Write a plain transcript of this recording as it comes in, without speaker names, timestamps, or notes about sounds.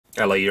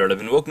Hello Year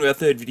 11, welcome to our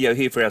third video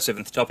here for our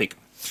seventh topic.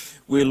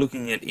 We're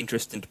looking at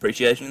interest and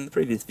depreciation. In the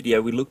previous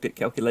video we looked at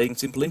calculating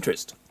simple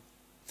interest.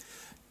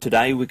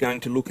 Today we're going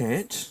to look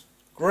at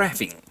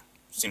graphing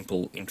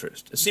simple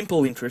interest, a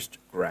simple interest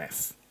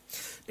graph.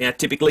 Now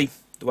typically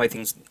the way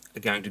things are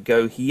going to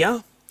go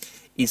here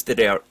is that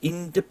our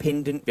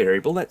independent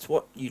variable, that's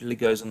what usually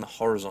goes on the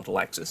horizontal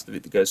axis, the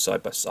bit that goes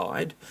side by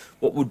side,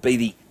 what would be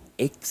the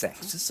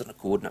x-axis on a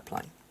coordinate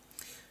plane,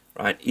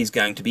 right, is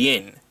going to be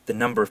n, the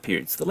number of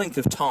periods, the length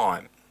of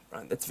time,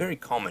 right? That's very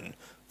common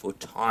for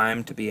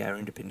time to be our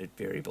independent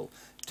variable,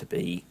 to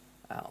be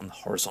on the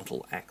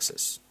horizontal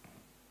axis.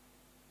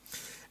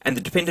 And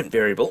the dependent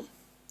variable,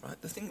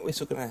 right, the thing that we're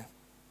sort of going to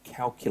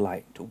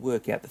calculate, to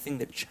work out, the thing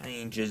that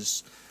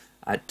changes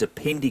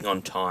depending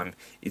on time,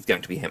 is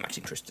going to be how much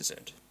interest is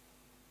earned.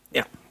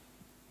 Now,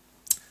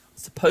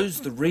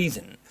 suppose the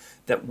reason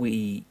that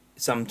we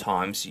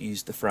sometimes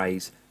use the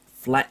phrase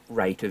flat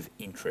rate of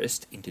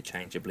interest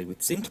interchangeably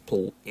with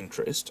simple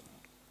interest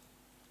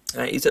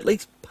is at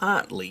least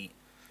partly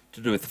to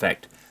do with the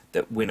fact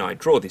that when I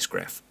draw this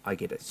graph, I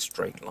get a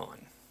straight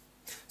line.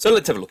 So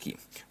let's have a look here.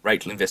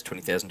 Rachel invests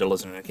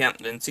 $20,000 in an account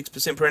and earns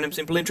 6% per annum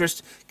simple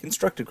interest.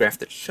 Construct a graph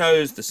that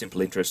shows the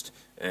simple interest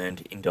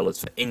earned in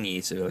dollars for n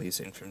years, so earlier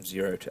seen from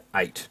 0 to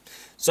 8.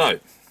 So,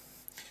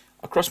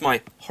 across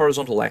my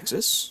horizontal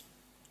axis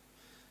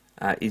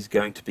is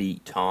going to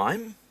be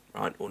time,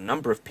 right, or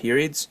number of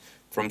periods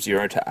from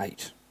 0 to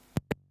 8.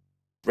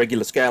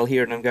 Regular scale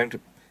here, and I'm going to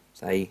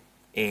say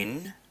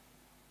n,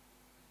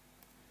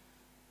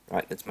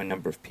 right, that's my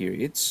number of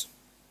periods,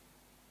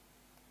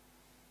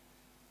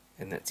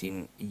 and that's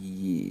in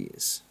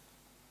years.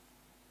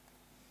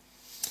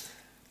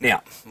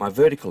 Now, my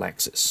vertical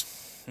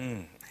axis,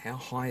 how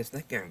high is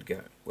that going to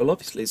go? Well,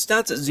 obviously it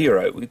starts at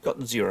 0. We've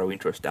got 0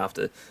 interest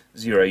after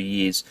 0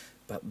 years,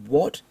 but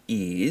what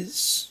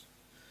is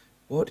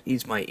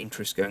my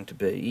interest going to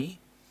be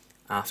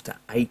after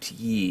 8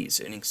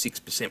 years, earning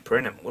 6% per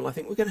annum? Well, I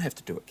think we're going to have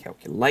to do a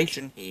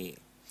calculation here.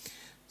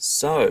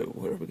 So,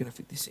 where are we going to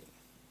fit this in?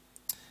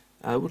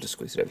 We'll just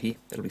squeeze it over here,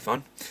 that'll be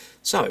fine.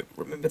 So,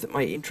 remember that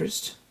my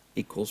interest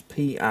equals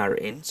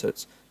PRN, so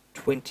it's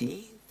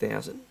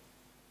 20,000,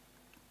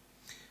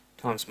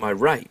 times my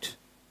rate,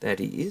 that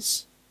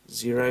is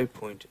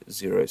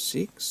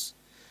 0.06,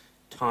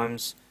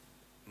 times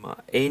my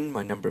n,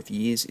 my number of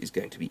years, is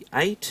going to be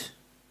 8.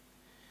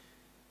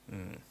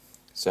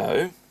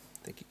 So,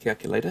 thank you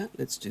calculator,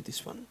 let's do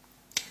this one.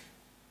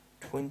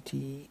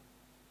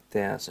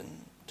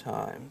 20,000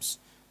 times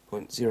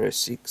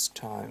 0.06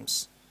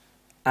 times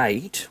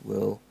 8,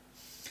 well,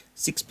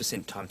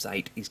 6% times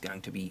 8 is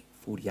going to be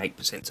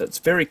 48%, so it's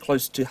very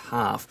close to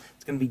half.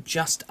 It's going to be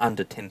just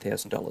under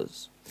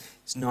 $10,000.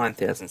 It's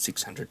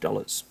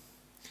 $9,600.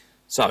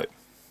 So,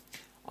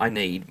 I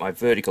need my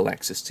vertical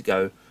axis to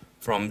go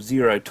from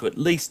 0 to at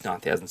least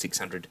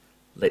 9,600,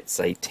 let's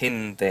say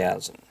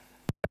 10,000.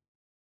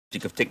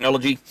 Of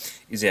technology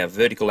is our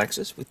vertical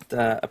axis with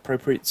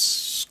appropriate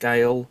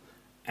scale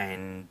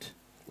and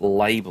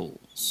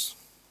labels.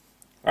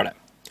 Righto,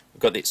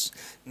 we've got this.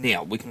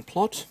 Now we can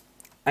plot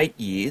 8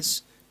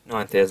 years,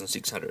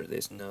 9,600.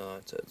 There's 9,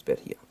 so it's about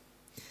here.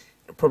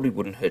 It probably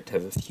wouldn't hurt to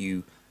have a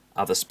few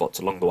other spots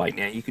along the way.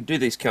 Now you could do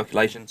these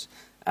calculations,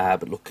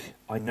 but look,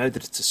 I know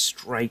that it's a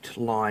straight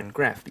line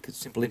graph because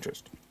it's simple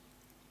interest.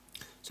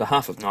 So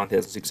half of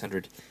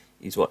 9,600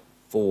 is what?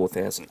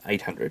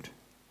 4,800.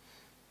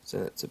 So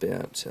that's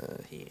about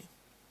here.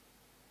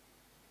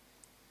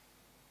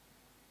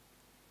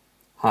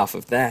 Half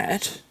of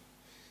that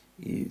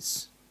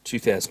is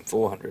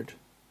 2,400.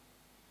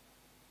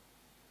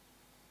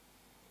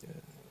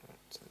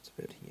 So that's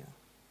about here.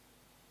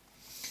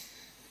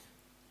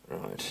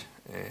 Right,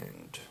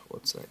 and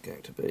what's that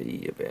going to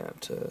be?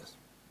 About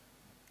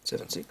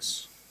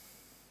 7.6?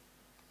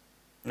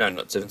 No,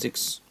 not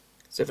 7.6.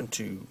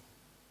 7.2.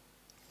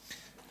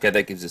 Okay,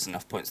 that gives us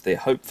enough points there,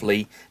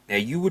 hopefully. Now,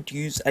 you would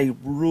use a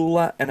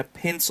ruler and a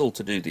pencil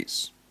to do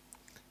this.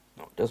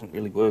 No, it doesn't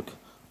really work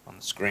on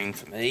the screen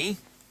for me,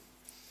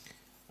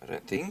 I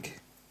don't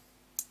think.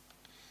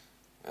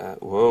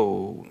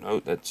 Whoa, no,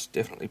 that's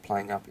definitely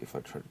playing up if I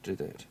try to do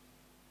that.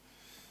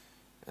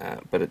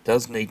 But it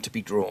does need to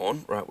be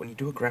drawn. Right, when you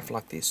do a graph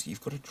like this,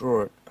 you've got to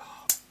draw it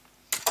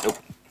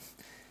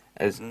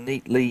as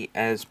neatly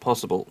as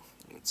possible.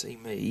 You can see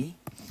me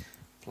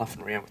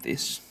fluffing around with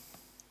this.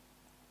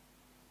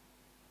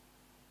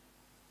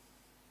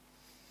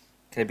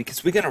 Okay,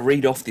 because we're going to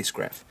read off this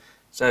graph,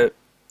 so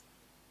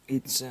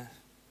it's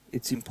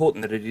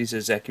important that it is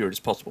as accurate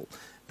as possible.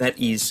 That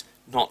is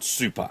not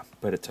super,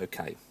 but it's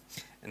okay.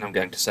 And I'm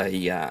going to say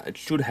it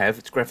should have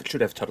a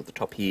title at the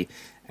top here,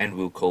 and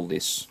we'll call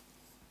this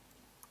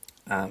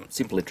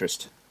simple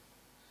interest.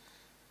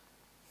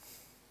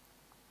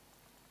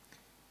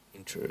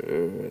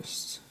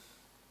 Interest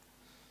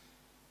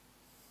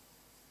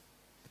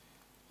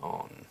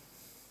on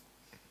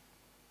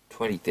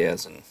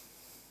 20,000.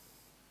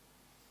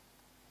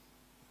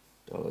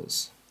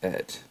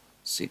 At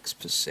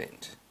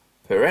 6%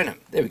 per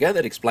annum. There we go,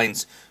 that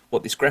explains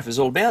what this graph is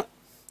all about.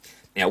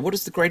 Now, what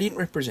does the gradient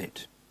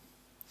represent?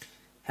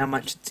 how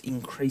much it's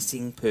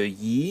increasing per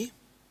year.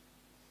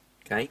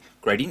 Okay,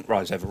 gradient,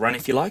 rise over run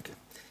if you like.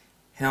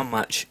 How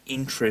much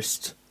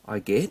interest I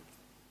get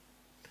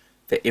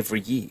for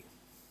every year.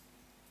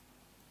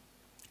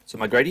 So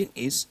my gradient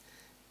is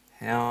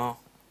how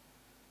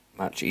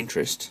much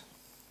interest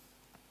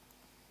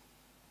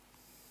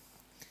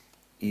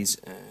is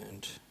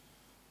earned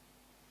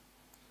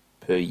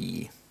per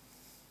year.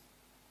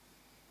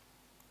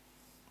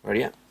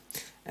 Rightio.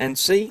 And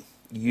C,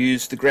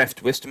 use the graph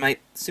to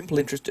estimate simple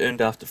interest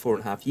earned after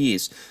 4.5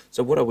 years.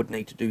 So what I would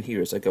need to do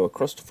here is I go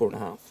across to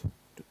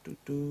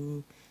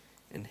 4.5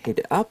 and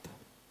head up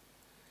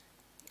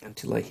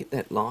until I hit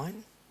that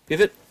line,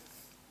 pivot,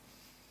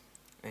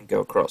 and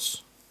go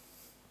across.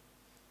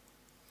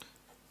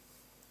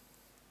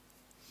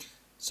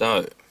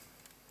 So,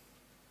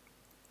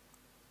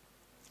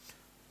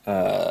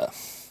 I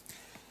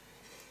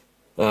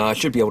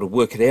should be able to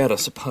work it out, I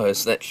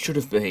suppose. That should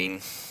have been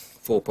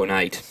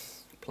 4.8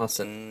 plus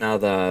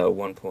another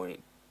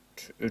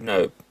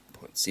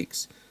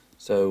 0.6.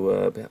 So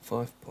about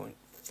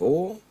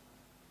 5.4.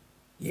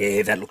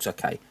 Yeah, that looks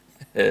okay.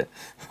 I'm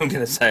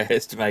going to say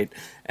estimate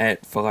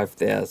at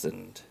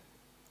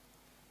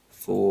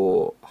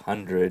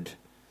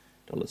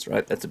 $5,400,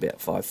 right? That's about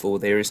 5.4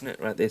 there, isn't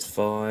it? Right, there's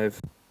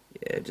 5.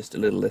 Yeah, just a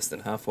little less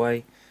than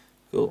halfway.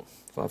 Cool,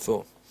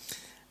 5.4.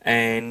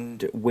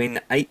 And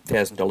when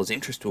 $8,000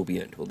 interest will be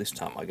earned? Well, this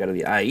time I go to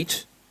the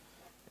 8,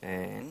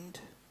 and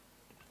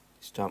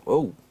this time,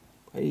 oh,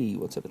 hey,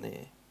 what's happened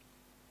there?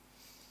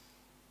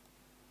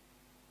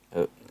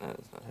 Oh, no,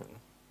 that's not happening.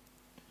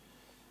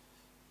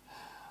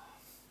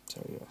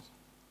 Sorry, guys.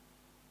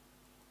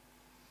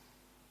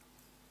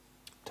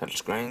 Touch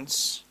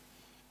screens.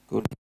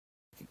 Good.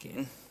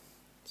 Again,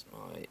 it's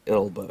my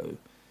elbow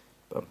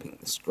bumping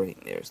the screen.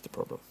 There is the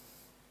problem.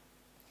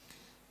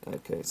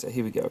 Okay, so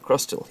here we go,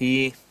 across till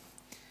here,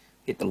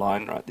 hit the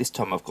line. Right, this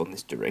time I've gone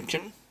this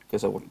direction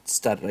because I wanted to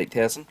start at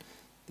 8,000.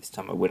 This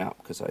time I went up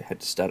because I had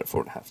to start at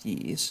 4.5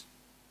 years.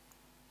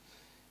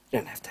 You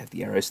don't have to have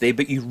the arrows there,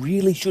 but you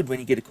really should when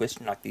you get a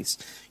question like this.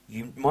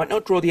 You might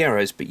not draw the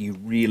arrows, but you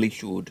really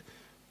should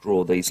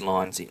draw these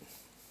lines in.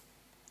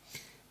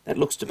 That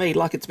looks to me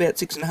like it's about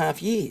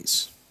 6.5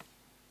 years.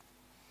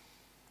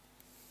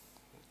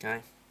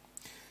 Okay,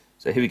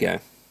 so here we go.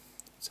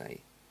 Say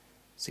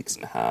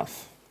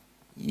 6.5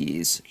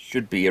 years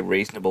should be a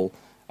reasonable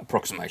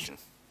approximation.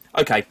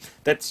 Okay,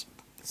 that's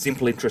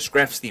simple interest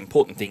graphs. The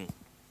important thing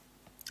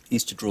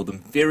is to draw them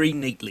very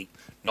neatly,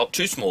 not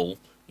too small,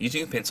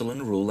 using a pencil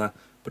and a ruler,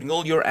 putting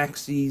all your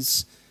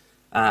axes,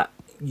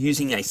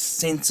 using a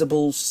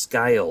sensible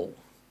scale,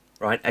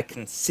 right, a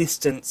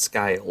consistent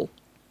scale,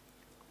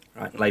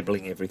 right, and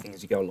labelling everything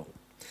as you go along.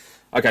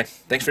 Okay,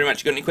 thanks very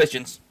much. You got any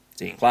questions?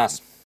 See you in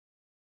class.